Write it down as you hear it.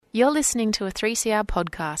You're listening to a 3CR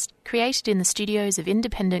podcast created in the studios of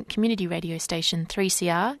independent community radio station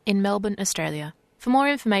 3CR in Melbourne, Australia. For more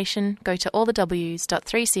information, go to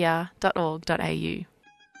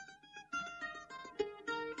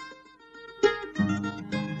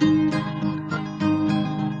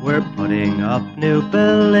allthews.3cr.org.au. We're putting up new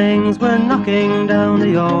buildings, we're knocking down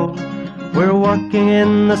the old. We're working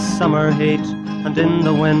in the summer heat and in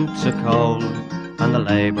the winter cold. And the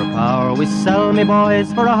labour power we sell, me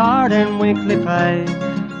boys, for a hard and weekly pay,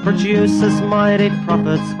 produces mighty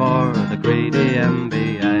profits for the greedy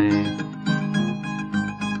MBA.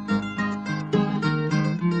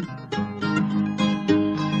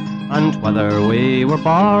 And whether we were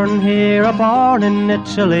born here or born in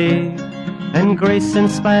Italy, in Greece, in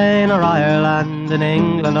Spain or Ireland, in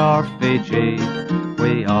England or Fiji,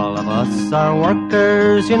 we all of us are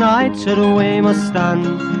workers, united we must stand,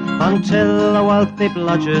 until the wealthy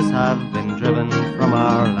bludgers have been driven from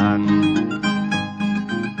our land.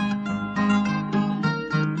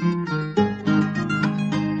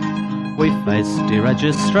 We faced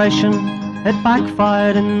deregistration, it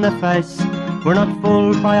backfired in the face. We're not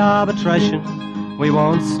fooled by arbitration, we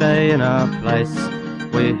won't stay in our place.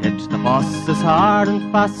 We hit the bosses hard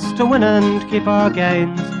and fast to win and keep our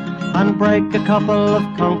gains, and break a couple of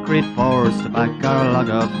concrete pours to back our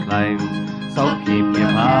log of claims. So keep your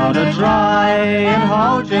powder dry and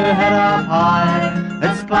hold your head up high.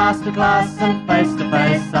 It's class to class and face to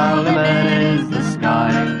face, our limit is the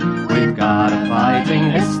sky. We've got a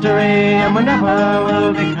fighting history and we never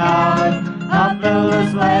will be cowed. Our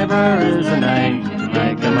builders' labour is a name to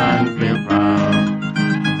make a man feel proud.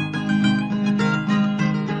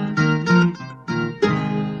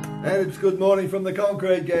 And it's good morning from the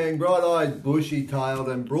Concrete Gang, bright-eyed, bushy-tailed,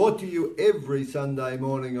 and brought to you every Sunday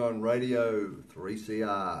morning on Radio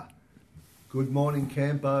 3CR. Good morning,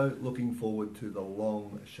 Campo. Looking forward to the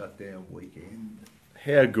long shutdown weekend.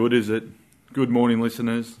 How good is it? Good morning,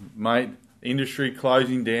 listeners. Mate, industry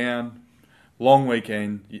closing down, long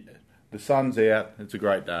weekend, the sun's out, it's a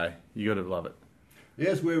great day. You got to love it.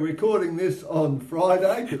 Yes, we're recording this on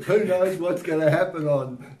Friday, because who knows what's going to happen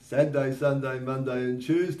on Saturday, Sunday, Monday and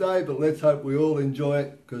Tuesday, but let's hope we all enjoy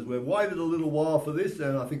it, because we've waited a little while for this,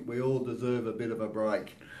 and I think we all deserve a bit of a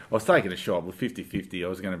break. I was taking a shot with 50-50, I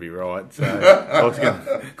was going to be right, so I was going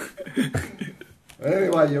to...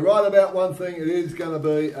 Anyway, you're right about one thing, it is going to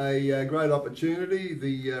be a great opportunity.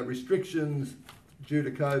 The restrictions due to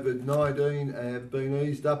COVID-19 have been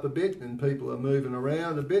eased up a bit, and people are moving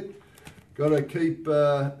around a bit. Got to keep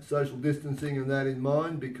social distancing and that in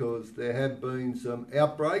mind, because there have been some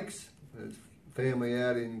outbreaks. There's family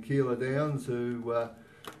out in Keilor Downs who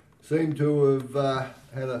seem to have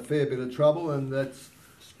had a fair bit of trouble, and that's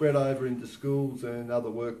spread over into schools and other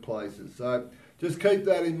workplaces. So just keep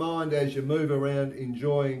that in mind as you move around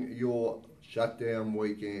enjoying your shutdown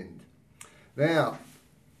weekend. Now,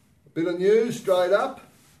 a bit of news straight up.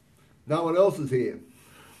 No one else is here.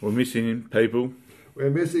 We're missing people. We're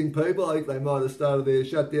missing people. I think they might have started their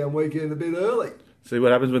shutdown weekend a bit early. See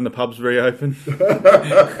what happens when the pubs reopen?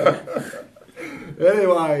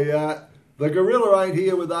 Anyway, the gorilla ain't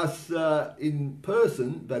here with us in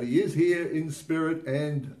person, but he is here in spirit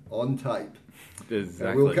and on tape.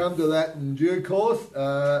 Exactly. We'll come to that in due course.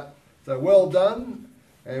 So well done.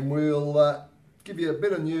 And we'll give you a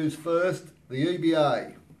bit of news first. The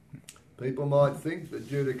EBA. People might think that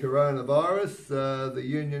due to coronavirus, the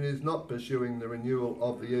union is not pursuing the renewal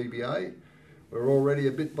of the EBA. We're already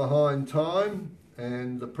a bit behind time,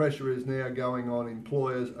 and the pressure is now going on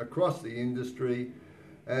employers across the industry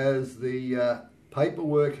as the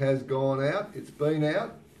paperwork has gone out. It's been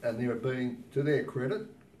out, and there have been, to their credit,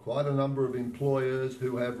 quite a number of employers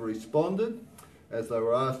who have responded, as they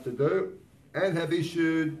were asked to do, and have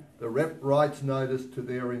issued the rep rights notice to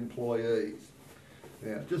their employees.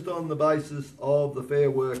 Now, just on the basis of the Fair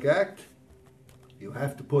Work Act, you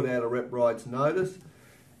have to put out a rep rights notice,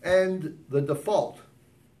 and the default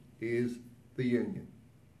is the union.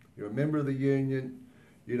 You're a member of the union,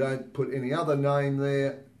 you don't put any other name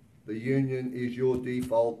there, the union is your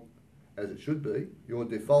default, as it should be, your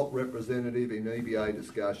default representative in EBA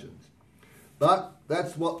discussions. But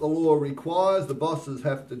that's what the law requires. The bosses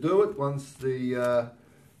have to do it once the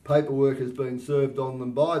paperwork has been served on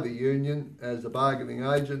them by the union as a bargaining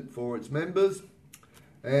agent for its members,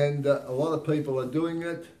 and a lot of people are doing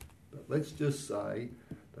it, but let's just say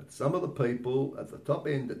that some of the people at the top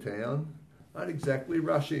end of town aren't exactly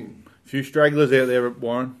rushing. A few stragglers out there,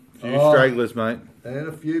 Warren. A few stragglers, mate. And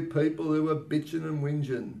a few people who are bitching and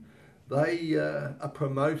whinging. They are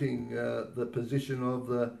promoting the position of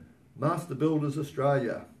the Master Builders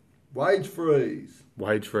Australia. Wage freeze.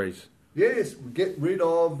 Wage freeze. Yes, get rid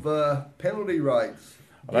of penalty rates,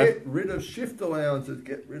 get rid of shift allowances,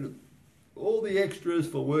 get rid of all the extras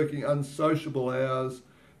for working unsociable hours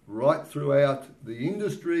right throughout the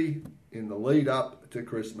industry in the lead up to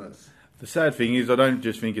Christmas. The sad thing is, I don't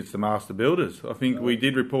just think it's the master builders. I think we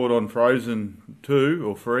did report on Frozen 2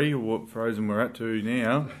 or 3, or what Frozen we're at to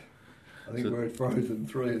now. I think we're at Frozen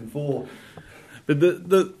 3 and 4. But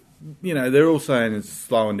they're all saying it's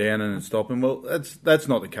slowing down and it's stopping. Well, that's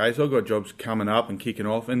not the case. I've got jobs coming up and kicking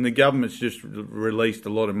off, and the government's just released a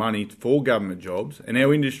lot of money for government jobs, and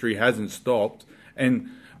our industry hasn't stopped.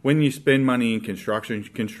 And when you spend money in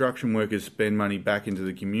construction workers spend money back into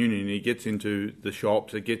the community, and it gets into the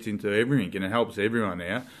shops, it gets into everything, and it helps everyone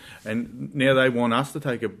out. And now they want us to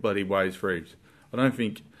take a bloody wage freeze. I don't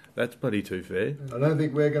think that's bloody too fair. I don't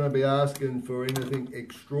think we're going to be asking for anything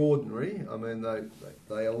extraordinary. I mean,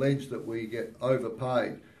 they allege that we get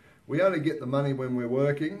overpaid. We only get the money when we're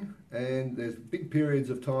working, and there's big periods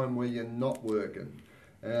of time where you're not working.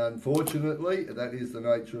 And unfortunately, that is the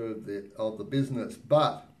nature of the business.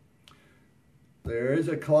 But there is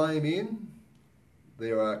a claim in.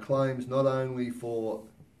 There are claims not only for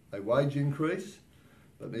a wage increase,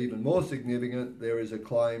 but even more significant, there is a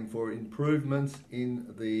claim for improvements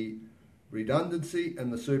in the redundancy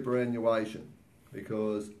and the superannuation,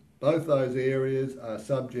 because both those areas are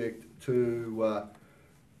subject to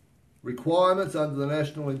requirements under the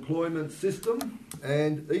National Employment System,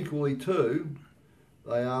 and equally too,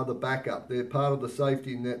 they are the backup. They're part of the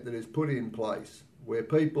safety net that is put in place, where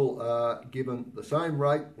people are given the same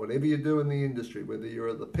rate, whatever you do in the industry, whether you're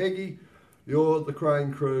at the Peggy, you're the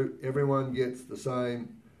crane crew, everyone gets the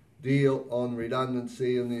same deal on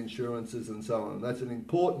redundancy and the insurances and so on. And that's an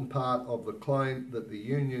important part of the claim that the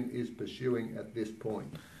union is pursuing at this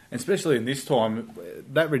point. Especially in this time,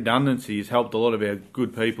 that redundancy has helped a lot of our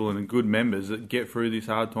good people and good members that get through this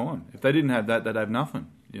hard time. If they didn't have that, they'd have nothing,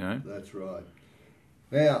 you know. That's right.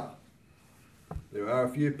 Now, there are a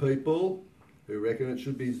few people who reckon it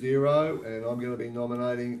should be zero, and I'm going to be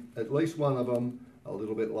nominating at least one of them a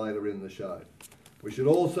little bit later in the show. We should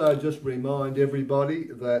also just remind everybody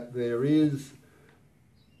that there is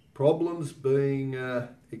problems being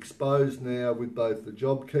exposed now with both the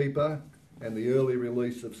JobKeeper and the early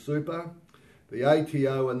release of super. The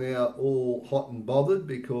ATO are now all hot and bothered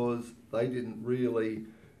because they didn't really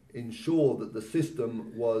ensure that the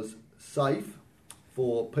system was safe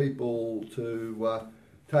for people to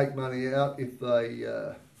take money out if they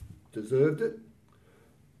deserved it.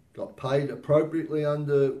 Got paid appropriately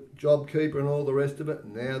under JobKeeper and all the rest of it,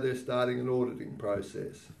 and now they're starting an auditing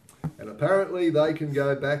process. And apparently they can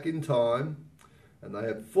go back in time, and they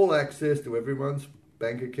have full access to everyone's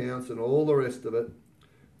bank accounts and all the rest of it.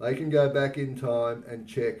 They can go back in time and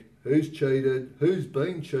check who's cheated, who's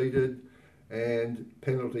been cheated, and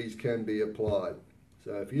penalties can be applied.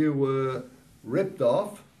 So if you were ripped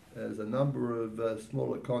off, as a number of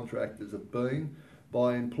smaller contractors have been,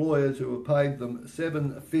 by employers who have paid them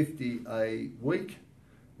 $7.50 a week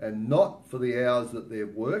and not for the hours that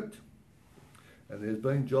they've worked. And there's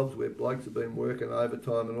been jobs where blokes have been working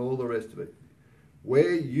overtime and all the rest of it.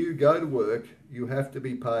 Where you go to work, you have to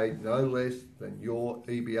be paid no less than your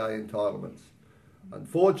EBA entitlements.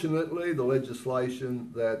 Unfortunately, the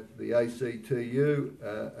legislation that the ACTU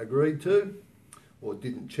agreed to, or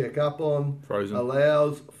didn't check up on,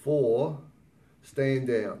 allows for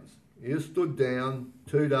stand-downs. You stood down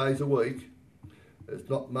 2 days a week. There's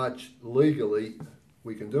not much legally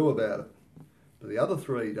we can do about it. For the other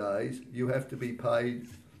 3 days, you have to be paid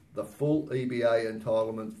the full EBA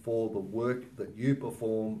entitlement for the work that you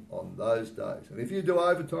perform on those days. And if you do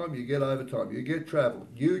overtime, you get overtime. You get travel.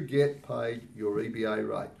 You get paid your EBA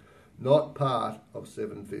rate, not part of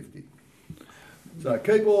 $7.50. So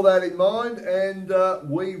keep all that in mind, and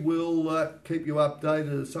we will keep you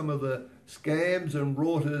updated as some of the scams and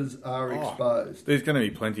routers are exposed. There's going to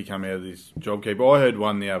be plenty coming out of this JobKeeper. I heard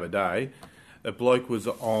one the other day. A bloke was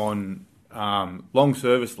on long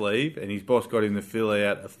service leave, and his boss got him to fill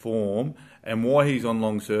out a form. And while he's on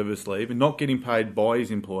long service leave and not getting paid by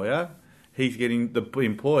his employer, the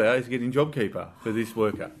employer is getting JobKeeper for this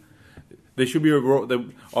worker. There should be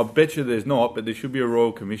I bet you there's not, but there should be a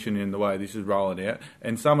Royal Commission in the way this is rolling out.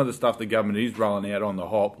 And some of the stuff the government is rolling out on the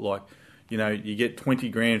hop, like, you know, you get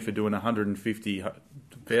 $20,000 for doing a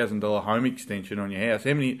 $150,000 home extension on your house.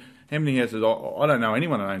 How many houses? I don't know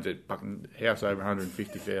anyone that owns a fucking house over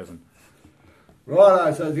 $150,000.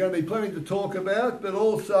 Righto, so there's going to be plenty to talk about, but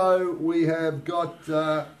also we have got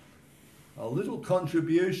a little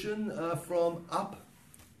contribution from up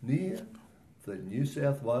near the New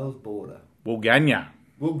South Wales border. Woolganya.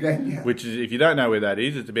 Woolganya. Which is, if you don't know where that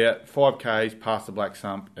is, it's about 5 k's past the Black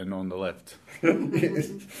Sump and on the left.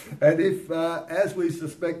 Yes. And if, as we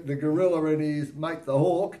suspect, the gorilla and his mate the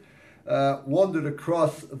hawk wandered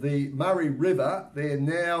across the Murray River, they're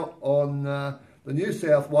now on the New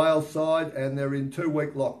South Wales side and they're in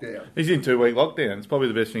 2-week lockdown. He's in 2-week lockdown. It's probably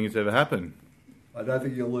the best thing that's ever happened. I don't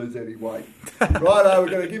think you'll lose any weight. Righto, we're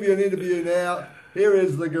going to give you an interview now. Here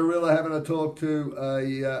is the gorilla having a talk to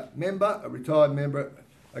a member, a retired member,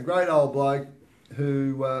 a great old bloke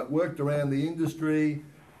who worked around the industry,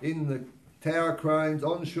 in the tower cranes,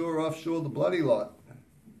 onshore, offshore, the bloody lot.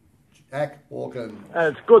 Jack Hawkins.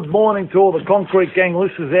 It's good morning to all the Concrete Gang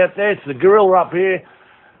listeners out there. It's the gorilla up here.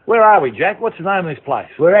 Where are we, Jack? What's the name of this place?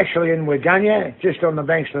 We're actually in Woolganya, just on the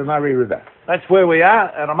banks of the Murray River. That's where we are,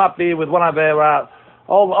 and I'm up here with one of our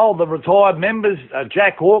all the retired members,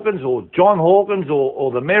 Jack Hawkins or John Hawkins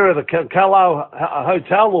or the mayor of the Callow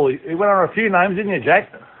Hotel. Or you went on a few names, didn't you,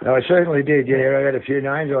 Jack? No, I certainly did, yeah. I had a few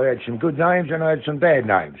names. I had some good names and I had some bad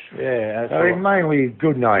names. Yeah, that's I mean, mainly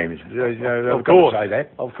good names. Of course. Say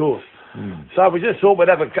that. Of course. So we just thought we'd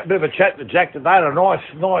have a bit of a chat to Jack today on a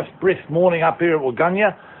nice brisk morning up here at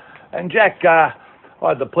Woolganya. And Jack, I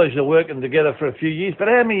had the pleasure of working together for a few years, but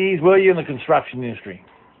how many years were you in the construction industry?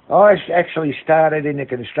 I actually started in the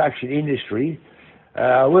construction industry.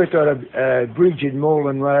 I worked on a bridge in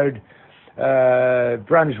Moreland Road,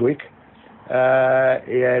 Brunswick,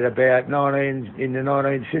 at about in the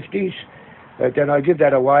 1950s. But then I give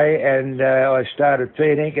that away and I started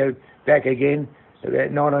fair dinkum back again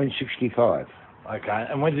about 1965. Okay,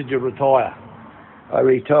 and when did you retire? I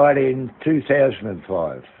retired in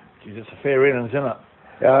 2005. Geez, it's a fair innings, isn't it?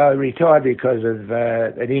 I retired because of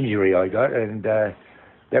an injury I got, and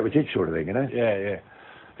that was it, sort of thing, you know? Yeah.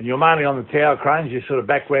 And you were mainly on the tower cranes. Your sort of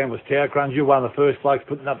background was tower cranes. You were one of the first blokes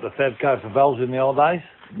putting up the Fabco for valves in the old days?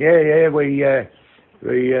 Yeah, we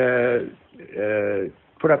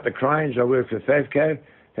put up the cranes. I worked for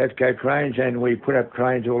Fabco cranes, and we put up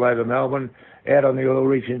cranes all over Melbourne, out on the oil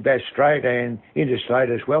rigs in Bass Strait and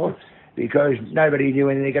interstate as well, because nobody knew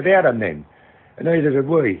anything about them then. And neither did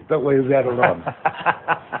we, but we rattled on.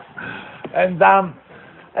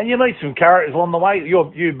 And you meet some characters along the way. You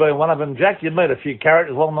being one of them, Jack. You meet a few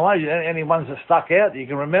characters along the way. Any ones that stuck out that you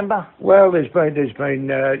can remember? Well, there's been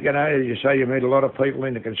you know, as you say, you meet a lot of people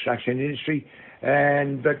in the construction industry,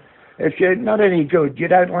 but if you're not any good, you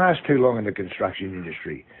don't last too long in the construction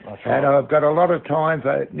industry. That's right. And I've got a lot of time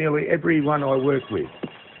for nearly everyone I work with,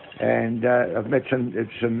 and I've met some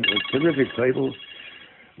terrific people.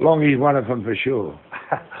 Longy's one of them for sure.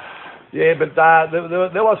 Yeah, but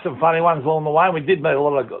there was some funny ones along the way. We did meet a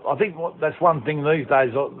lot of. I think that's one thing these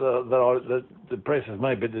days that depresses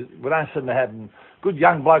me. But we don't seem to have good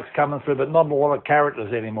young blokes coming through, but not a lot of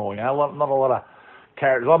characters anymore. You know, not a lot of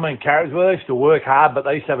characters. I mean, characters. Well, they used to work hard, but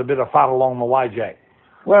they used to have a bit of fun along the way, Jack.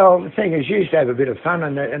 Well, the thing is, you used to have a bit of fun,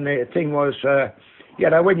 and the thing was, you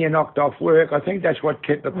know, when you knocked off work, I think that's what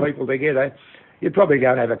kept the people together. You'd probably go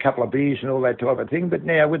and have a couple of beers and all that type of thing, but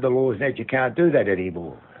now with the laws now, you can't do that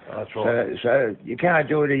anymore. That's right. So you can't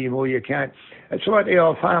do it anymore. You can't. It's like the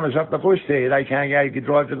old farmers up the bush there. They can't go. You can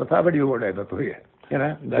drive to the pub or whatever for you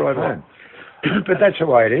know, drive home. But that's the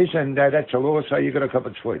way it is, and that's the law. So you've got to cop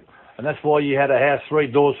it sweet. And that's why you had a house 3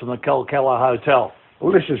 doors from the Calcalla Hotel.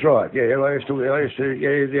 Well, this is right. Yeah, I used to be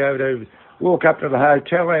able to walk up to the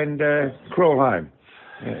hotel and crawl home.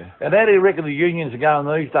 Yeah. And how do you reckon the unions are going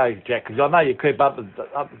these days, Jack? Because I know you keep up in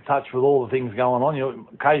touch with all the things going on. You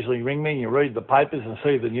occasionally ring me and you read the papers and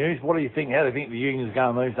see the news. What do you think? How do you think the unions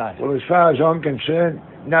are going these days? Well, as far as I'm concerned,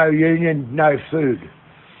 no union, no food.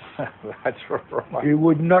 That's right. You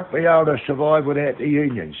would not be able to survive without the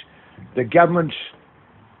unions. The governments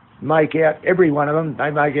make out, every one of them,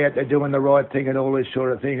 they make out they're doing the right thing and all this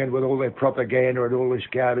sort of thing, and with all their propaganda and all this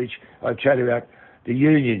garbage. I tell you about the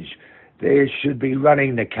unions. They should be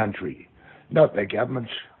running the country, not the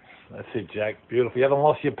governments. That's it, Jack. Beautiful. You haven't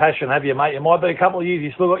lost your passion, have you, mate? It might be a couple of years,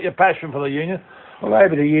 you still got your passion for the union. Well,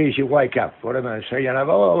 over the years, you wake up. What am I going to say? You know, I've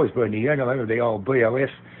always been a union. I remember the old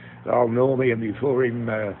BLS, the old Normie, and before him,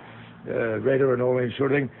 Redder and all that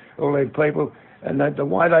sort of thing, all them people. And the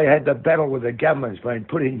way they had the battle with the government's been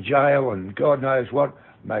put in jail and God knows what.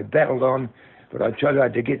 They battled on. But I tell you,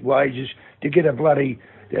 to get wages, to get a bloody...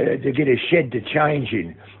 to get a shed to change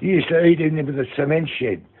in. You used to eat in with a cement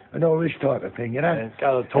shed and all this type of thing, you know. And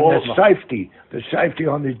go to the toilet. And the safety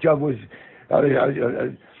on this job was, I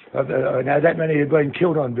know that many have been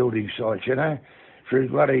killed on building sites, you know, through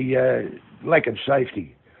bloody lack of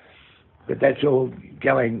safety. But that's all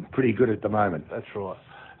going pretty good at the moment. That's right.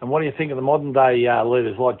 And what do you think of the modern day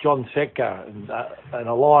leaders like John Setka and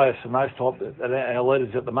Elias and those type of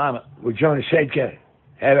leaders at the moment? Well, John Setka,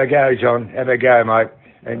 Have a go, John. Have a go, mate.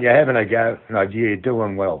 And you're having a go. No, you're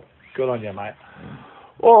doing well. Good on you, mate.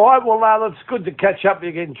 All right, well, it's good to catch up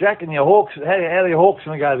with you again, Jack. And your Hawks, how are your Hawks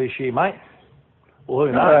going to go this year, mate? Well,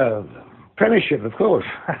 who knows? Premiership, of course.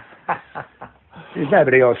 There's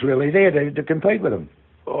nobody else really there to compete with them.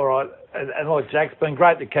 All right. And look, Jack, it's been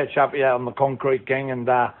great to catch up with you on the Concrete Gang. And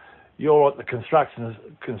you're what the construction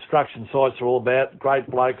sites are all about. Great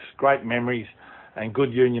blokes, great memories, and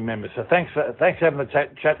good union members. So thanks for having the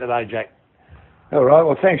chat today, Jack. All right.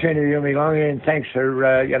 Well, thanks for interviewing me, Longy, and thanks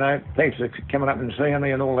for thanks for coming up and seeing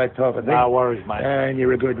me and all that type of thing. No worries, mate. And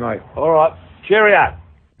you're a good mate. All right. Cheerio.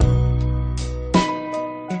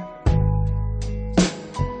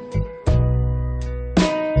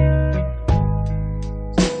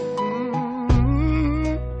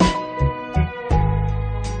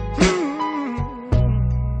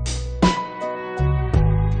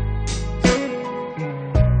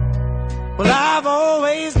 Well, I've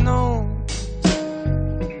always known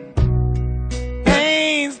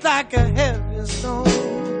pain's like a heavy stone.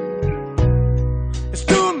 It's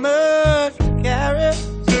too much to carry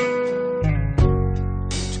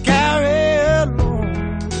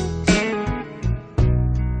alone.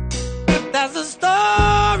 That's the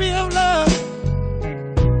story of love.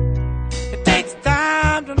 It takes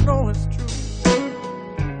time to know it's true.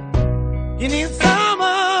 You need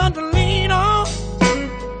someone to lean on.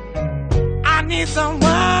 I need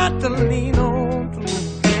someone to lean on to.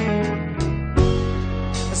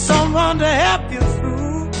 Someone to help you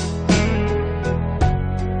through.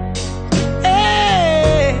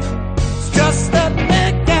 Hey, it's just let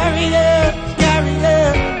me carry you, carry you,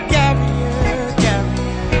 carry you, carry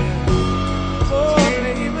you. Oh,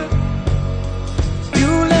 baby,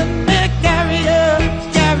 you let me carry you,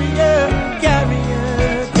 carry you, carry you,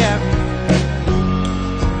 carry you.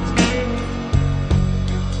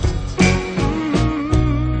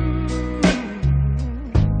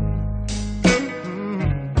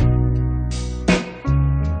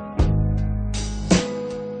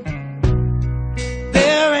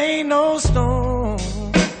 There ain't no storm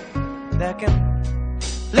that can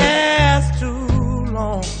last too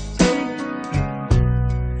long.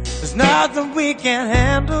 There's nothing we can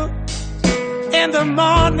handle. In the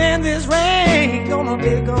morning, this rain gonna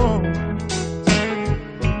be gone.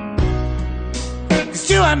 'Cause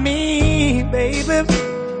you and me, baby,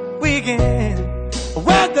 we can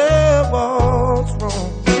weather what's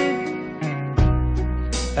wrong.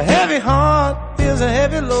 A heavy heart is a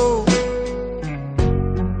heavy load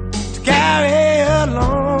to carry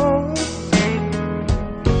along,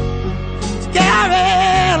 to carry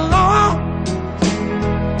along.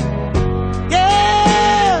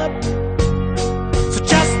 Yeah. So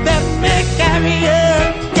just let me carry you,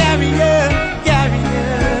 carry you, carry you,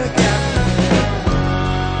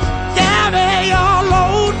 carry your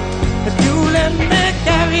load. If you let me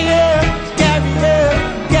carry you, carry you,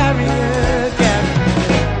 carry you, carry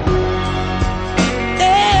you.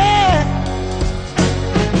 Yeah.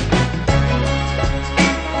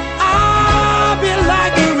 I'll be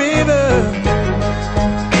like a river,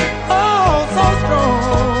 oh, so strong.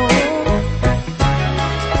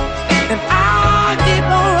 And I'll keep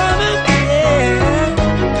on running, yeah,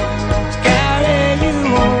 to carry you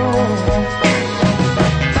on.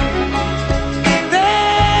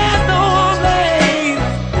 There's no place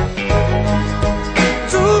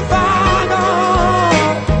too far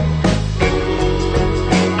gone.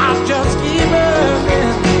 I'll just keep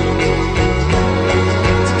running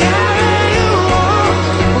to carry you on.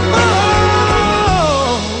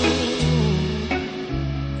 Oh,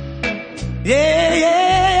 yeah, yeah.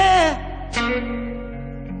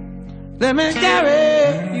 Let me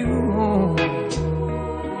carry you home.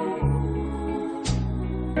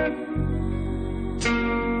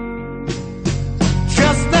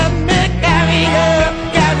 Just let me carry you,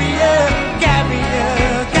 carry you, carry you,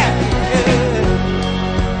 carry you.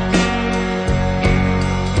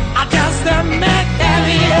 I just let me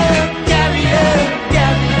carry you, carry you,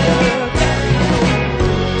 carry you, carry you.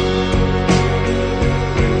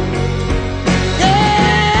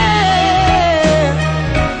 Yeah.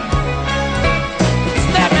 Just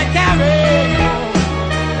let me carry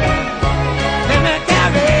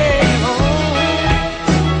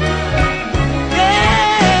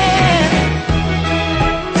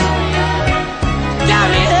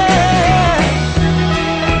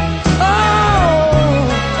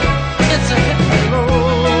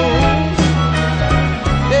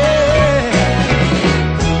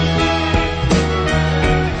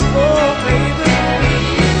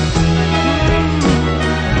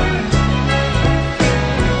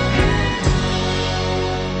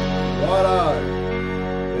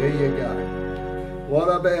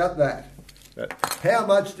How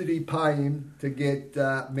much did he pay him to get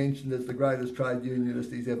mentioned as the greatest trade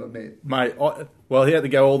unionist he's ever met? Mate, well, he had to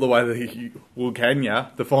go all the way to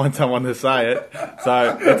Wilcannia to find someone to say it.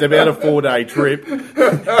 So it's about a 4-day trip.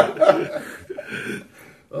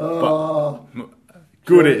 Oh,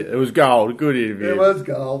 good. It was gold. Good interview. it was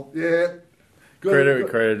gold. Yeah.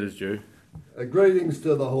 Credit is due. Greetings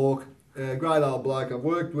to the Hawk. Great old bloke. I've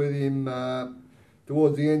worked with him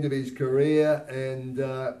towards the end of his career, and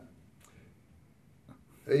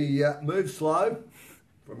he moved slow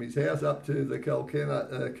from his house up to the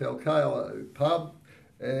Calcalo pub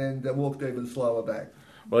and walked even slower back.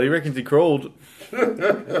 Well, he reckons he crawled.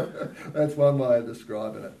 That's one way of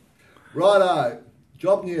describing it. Righto,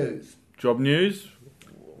 job news. Job news.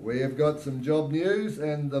 We have got some job news,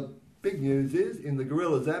 and the big news is, in the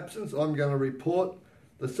Gorillas' absence, I'm going to report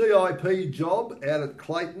the CIP job out at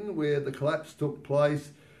Clayton, where the collapse took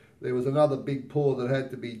place. There was another big pour that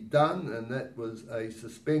had to be done, and that was a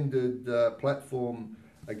suspended platform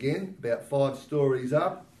again, about 5 stories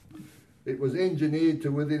up. It was engineered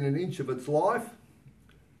to within an inch of its life,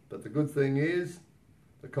 but the good thing is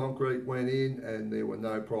the concrete went in and there were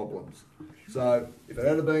no problems. So if it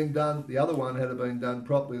had been done, the other one had been done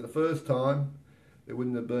properly the first time, there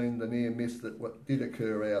wouldn't have been the near miss that what did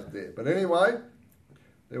occur out there. But anyway,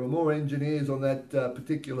 there were more engineers on that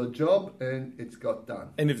particular job, and it's got done.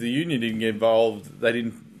 And if the union didn't get involved, they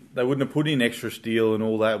wouldn't have put in extra steel and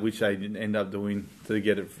all that, which they didn't end up doing to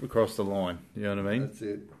get it across the line. You know what I mean? That's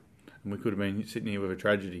it. And we could have been sitting here with a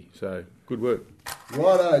tragedy. So good work.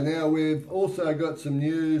 Righto, now we've also got some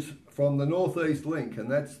news from the North East Link, and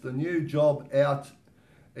that's the new job out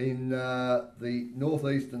in the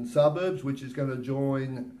northeastern suburbs, which is going to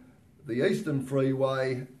join the Eastern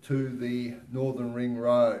Freeway to the Northern Ring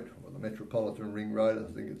Road, or the Metropolitan Ring Road,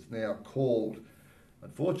 I think it's now called.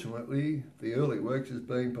 Unfortunately, the early works is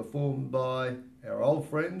being performed by our old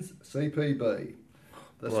friends, CPB,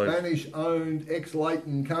 the Spanish-owned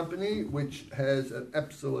ex-Leighton company, which has an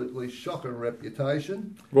absolutely shocking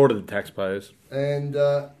reputation. Raw to the taxpayers. And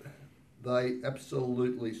they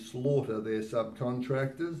absolutely slaughter their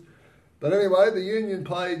subcontractors. But anyway, the union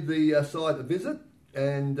paid the site a visit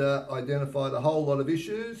and identified a whole lot of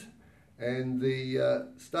issues, and the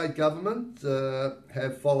state government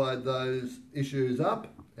have followed those issues up,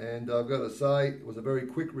 and I've got to say it was a very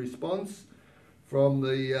quick response from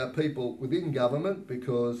the people within government,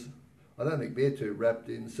 because I don't think they're too wrapped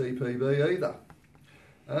in CPB either.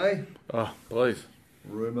 Eh? Oh, please.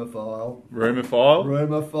 Rumour file. Rumour file?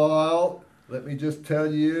 Rumour file. Let me just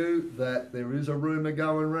tell you that there is a rumour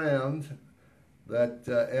going round that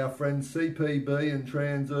our friends CPB and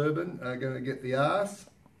Transurban are going to get the arse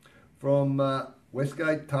from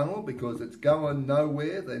Westgate Tunnel, because it's going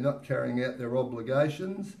nowhere. They're not carrying out their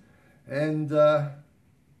obligations, and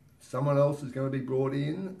someone else is going to be brought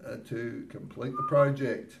in to complete the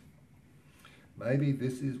project. Maybe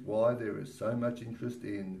this is why there is so much interest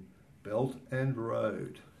in Belt and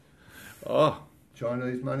Road. Oh.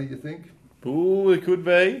 Chinese money, you think? Ooh, it could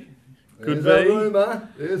be. There's a rumour.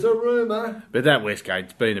 There's a rumour. But that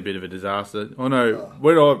Westgate's been a bit of a disaster. I know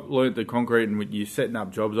when I learnt the concrete and when you're setting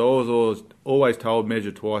up jobs, I was always told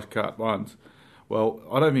measure twice, cut once. Well,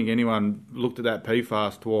 I don't think anyone looked at that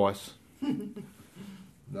PFAS twice.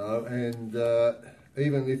 No, and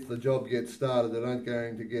even if the job gets started, it ain't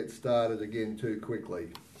going to get started again too quickly.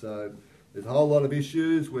 So there's a whole lot of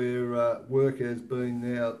issues where work has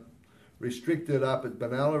been now restricted up at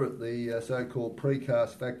Benalla at the so-called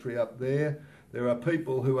precast factory up there. There are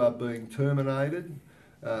people who are being terminated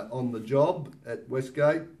on the job at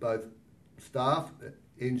Westgate, both staff,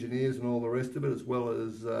 engineers and all the rest of it, as well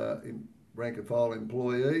as rank and file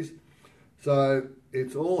employees. So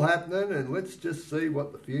it's all happening, and let's just see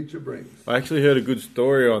what the future brings. I actually heard a good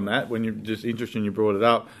story on that when you're just interesting you brought it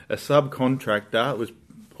up. A subcontractor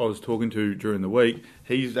I was talking to during the week,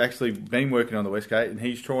 he's actually been working on the Westgate and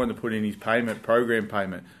he's trying to put in his program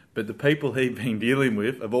payment. But the people he's been dealing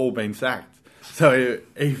with have all been sacked. So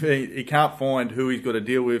he can't find who he's got to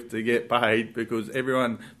deal with to get paid, because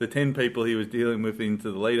everyone, the 10 people he was dealing with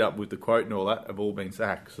into the lead up with the quote and all that, have all been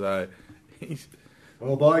sacked. So he's...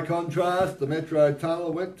 Well, by contrast, the Metro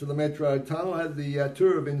Tunnel, went to the Metro Tunnel, had the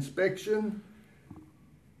tour of inspection.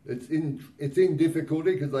 It's in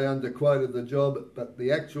difficulty because they underquoted the job, but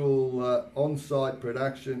the actual on-site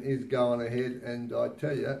production is going ahead. And I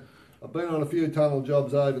tell you, I've been on a few tunnel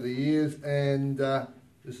jobs over the years, and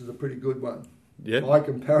this is a pretty good one. Yeah. By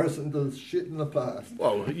comparison to the shit in the past.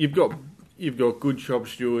 Well, you've got good shop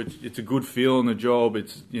stewards. It's a good feel on the job.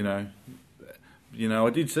 It's you know, I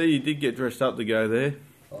did see you did get dressed up to go there.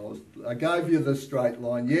 I gave you the straight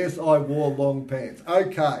line. Yes, I wore long pants.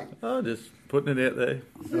 Okay. Oh, just putting it out there.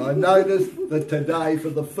 And I noticed that today, for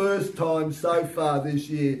the first time so far this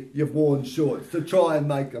year, you've worn shorts to try and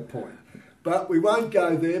make a point. But we won't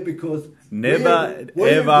go there because Never,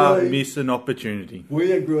 ever miss an opportunity.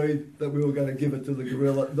 We agreed that we were going to give it to the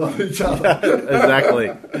gorilla, not each other. Exactly.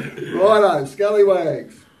 Righto,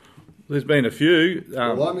 Scallywags. There's been a few.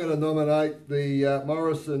 Well, I'm going to nominate the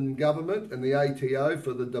Morrison government and the ATO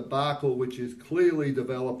for the debacle which is clearly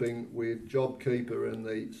developing with JobKeeper and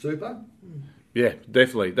the super. Yeah,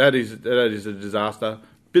 definitely. That is a disaster.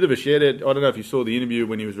 Bit of a shout out. I don't know if you saw the interview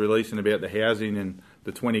when he was releasing about the housing and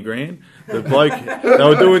the 20 grand. The bloke, they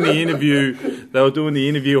were doing the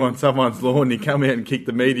interview on someone's lawn. He come out and kicked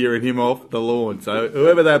the media and him off the lawn. So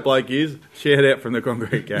whoever that bloke is, shout out from the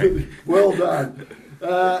Concrete Gang. Well done.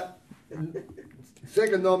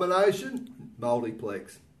 Second nomination,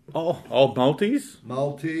 Multiplex. Oh, old Maltese?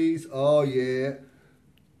 Maltese, oh yeah.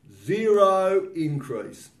 Zero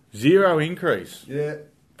increase. Zero increase. Yeah.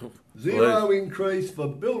 Zero increase for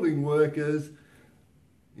building workers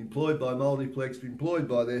employed by Multiplex, employed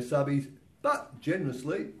by their subbies, but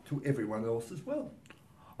generously to everyone else as well.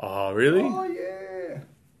 Oh, really? Oh, yeah.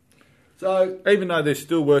 So even though they're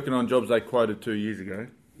still working on jobs they quoted 2 years ago.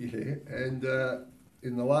 Yeah, and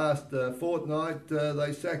in the last fortnight,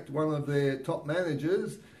 they sacked one of their top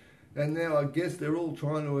managers, and now I guess they're all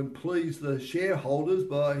trying to please the shareholders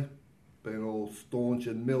by being all staunch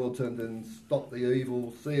and militant and stop the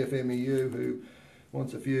evil CFMEU who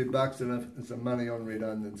wants a few bucks and some money on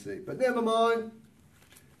redundancy. But never mind.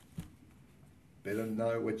 Better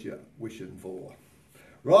know what you're wishing for.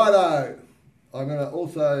 Righto. I'm going to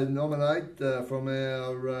also nominate from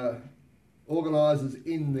our organisers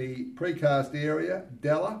in the precast area,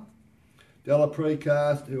 Della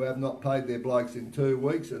Precast, who have not paid their blokes in 2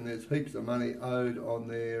 weeks, and there's heaps of money owed on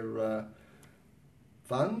their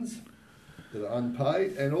funds that are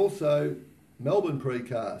unpaid, and also Melbourne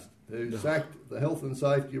Precast, who sacked the health and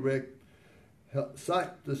safety rep,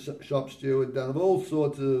 sacked the shop steward, done all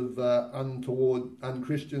sorts of untoward,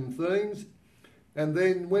 unchristian things, and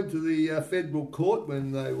then went to the federal court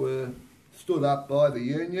when they were stood up by the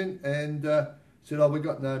union and said, oh, we've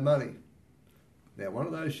got no money. Now, one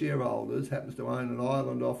of those shareholders happens to own an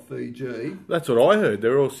island off Fiji. That's what I heard.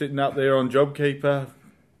 They're all sitting up there on JobKeeper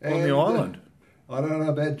on the island. I don't know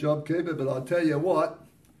about JobKeeper, but I'll tell you what,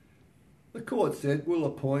 the court said, we'll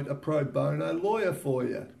appoint a pro bono lawyer for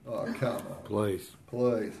you. Oh, come on. Please.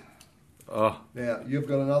 Oh. Now, you've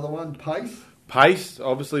got another one, Pace,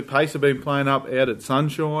 obviously Pace have been playing up out at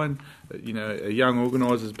Sunshine. You know, a young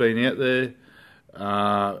organiser's been out there.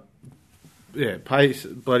 Pace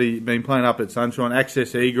been playing up at Sunshine,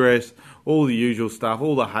 access, egress, all the usual stuff,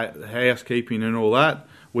 all the housekeeping and all that.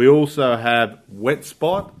 We also have Wet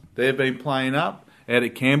Spot. They've been playing up out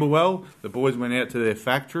at Camberwell. The boys went out to their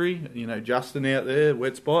factory. You know, Justin out there,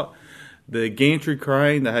 Wet Spot. The gantry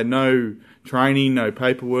crane, they had no training, no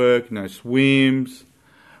paperwork, no swims.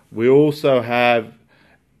 We also have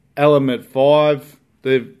Element 5.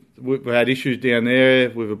 We've had issues down there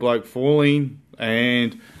with a bloke falling,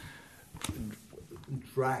 and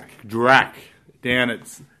Drac down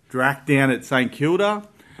at St Kilda.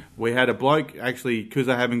 We had a bloke, actually, because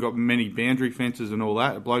they haven't got many boundary fences and all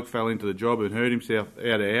that, a bloke fell into the job and hurt himself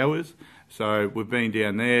out of hours. So we've been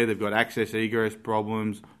down there. They've got access, egress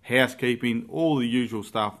problems, housekeeping, all the usual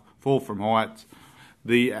stuff, fall from heights.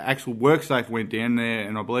 The actual WorkSafe went down there,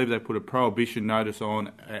 and I believe they put a prohibition notice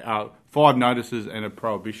on, 5 notices and a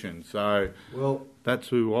prohibition. So that's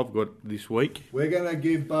who I've got this week. We're going to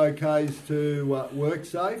give bouquets to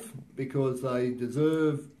WorkSafe because they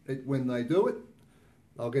deserve it when they do it.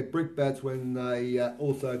 I'll get brickbats when they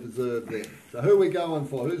also deserve them. So who are we going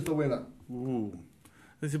for? Who's the winner? Ooh,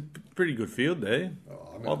 there's a pretty good field there.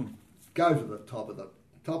 Go to the top of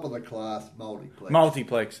the class,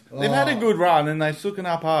 Multiplex. They've had a good run and they're sooking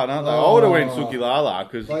up hard, aren't they? I would have went Suki Lala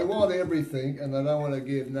because they want everything and they don't want to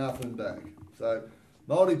give nothing back. So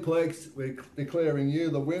Multiplex, we're declaring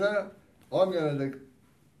you the winner. I'm going to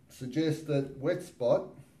suggest that Wet Spot.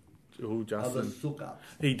 Oh, Justin. Sook-ups.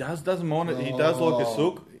 He doesn't mind it. He does like a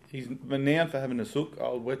sook. He's renowned for having a sook,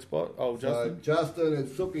 old Wet Spot, old Justin. So, Justin,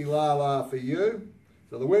 it's Suki Lala for you.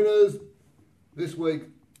 So the winners this week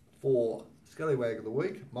for Scallywag of the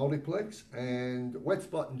Week, Multiplex, and Wet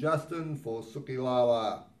Spot and Justin for Suki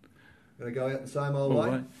Lala. Going to go out the same old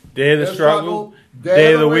way. Dare the struggle,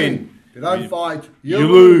 dare the win. If you don't fight, you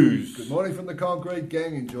lose. Good morning from the Concrete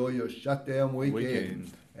Gang. Enjoy your shutdown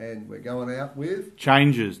weekend. And we're going out with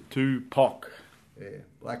Changes to POC. Yeah,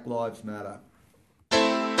 Black Lives Matter. Yeah.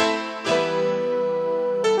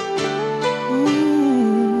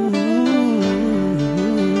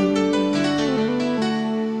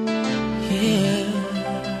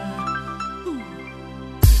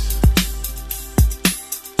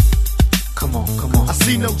 Come on, come on. I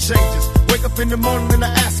see no changes. Wake up in the morning and I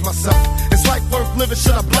ask myself, is life worth living?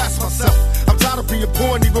 Should I blast myself? I'm tired of being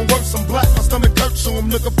poor and even worse, I'm black. My stomach hurts, so I'm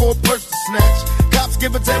looking for a purse to snatch. Cops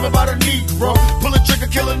give a damn about a Negro. Pull a trigger,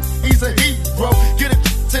 killing, he's a hero. Get it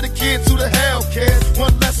to the kids who the hell cares.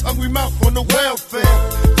 One less hungry mouth on the welfare.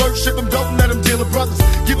 First ship them, don't let them deal with brothers.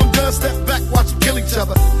 Give them guns, step back, watch them kill each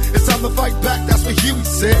other. It's time to fight back, that's what Huey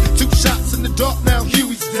said. 2 shots in the dark, now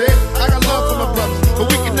Huey's dead. I got love for my brothers, but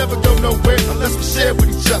we can never go nowhere unless we share with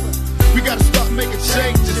each other. We gotta start making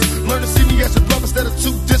changes. Learn to see me as a brother instead of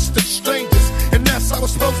 2 distant strangers. And that's how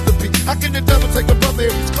it's supposed to be. How can the devil take a brother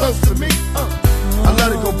if he's close to me? I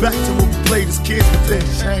let it go back to when we played as kids, but then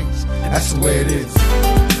changed. That's the way it is.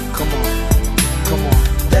 Come on, come on.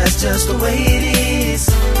 That's just the way it is.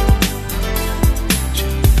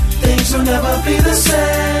 Things will never be the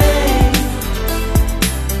same.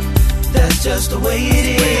 That's just the way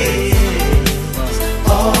it is.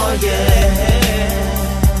 Oh yeah.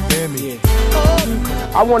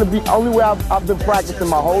 I want to be, only way I've been practicing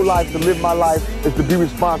my whole life to live my life is to be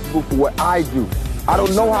responsible for what I do. I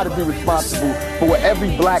don't know how to be responsible for what every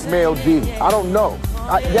black male did. I don't know.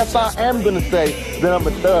 Yes, I am going to say that I'm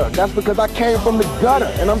a thug. That's because I came from the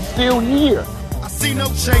gutter and I'm still here. I see no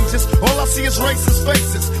changes. All I see is racist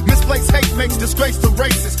faces. Misplaced hate makes disgrace to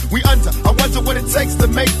races. We under. I wonder what it takes to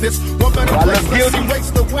make this one better place. Let's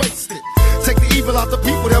erase the wasted. Take the evil out the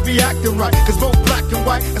people, they'll be acting right. Cause both black and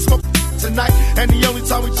white and smoke tonight. And the only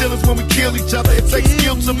time we chill is when we kill each other. It takes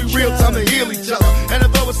skill to be real time to heal each other. And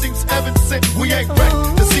although it seems evident, we ain't ready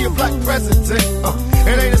to see a black president.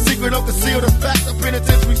 It ain't a secret, don't conceal the fact. The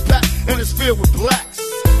penitentiary's packed and it's filled with blacks.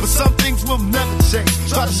 But some things will never change.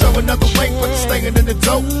 Try to show another way, but you're staying in the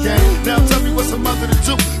dope game. Now tell me what's a mother to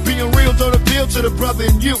do. Being real don't appeal to the brother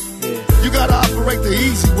in you. You gotta operate the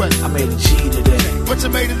easy way. I made a G today, but you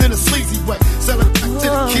made it in a sleazy way. Sell it back to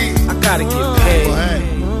the kids. I gotta get paid. Well, hey,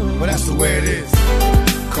 well, that's the way it is.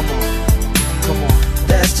 Come on, come on.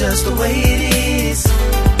 That's just the way it is.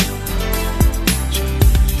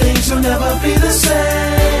 Things will never be the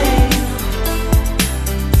same.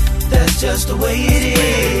 That's just the way it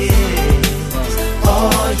is.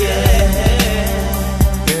 Oh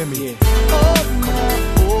yeah. Hear me.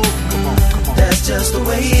 That's just the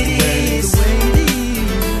way it is.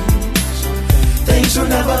 Things will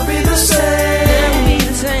never be the same.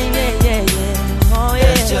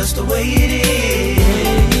 That's just the way it is.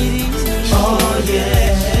 Oh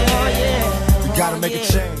yeah. We gotta make a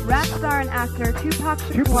change. Rap star and actor Tupac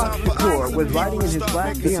Shakur was riding in his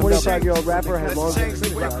black. The 25-year-old rapper had long been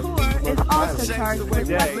criticized. is also charged with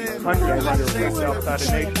hundreds of underage outside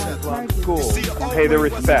the nation as well as schools pay their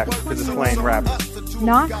respect to the slain rapper.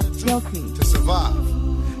 Not guilty. To survive.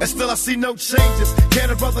 And still I see no changes. Can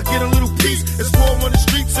a brother get a little peace? It's war on the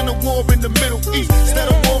streets and a war in the Middle East. Instead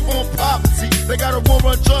of war on poverty, they got a war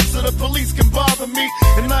on drugs so the police can bother me.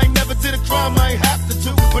 And I ain't never did a crime I ain't have to do.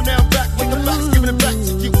 But now I'm back with the facts, giving it back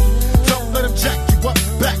to you. Don't let them jack you up,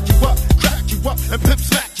 back you up, crack you up, and pimp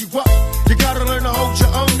smack you up. You gotta learn to hold your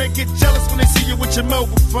own. They get jealous when they see you with your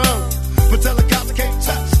mobile phone. But tell the cops I can't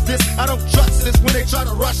touch this. I don't trust this. When they try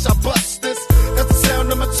to rush, I bust this. That's the sound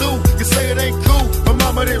number 2. You say it ain't cool. My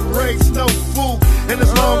mama didn't raise no fool. And as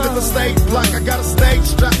long as I stay black, I got a stage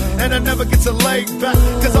strap. And I never get to lay back.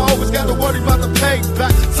 Cause I always gotta worry about the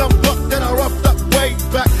payback. Some buck that I roughed up way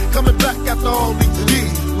back. Coming back after all these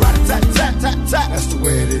years. Rat-a-tat-tat-tat-tat. That's the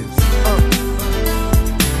way it is.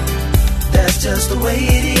 That's just the way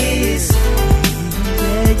it is.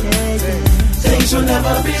 Things will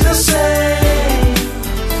never be the same.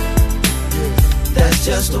 That's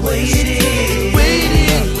just the way it is.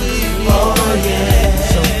 Oh yeah.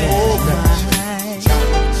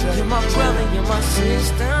 You're my brother, you're my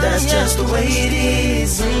sister. That's just the way it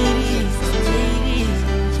is.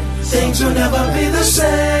 Things will never be the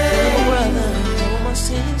same.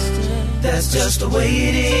 That's just the way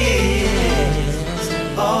it is.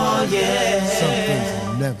 Oh yeah. Some things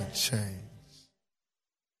will never change.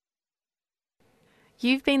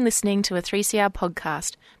 You've been listening to a 3CR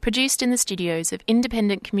podcast produced in the studios of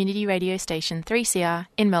independent community radio station 3CR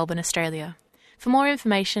in Melbourne, Australia. For more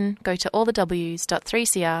information, go to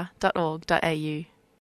allthews.3cr.org.au.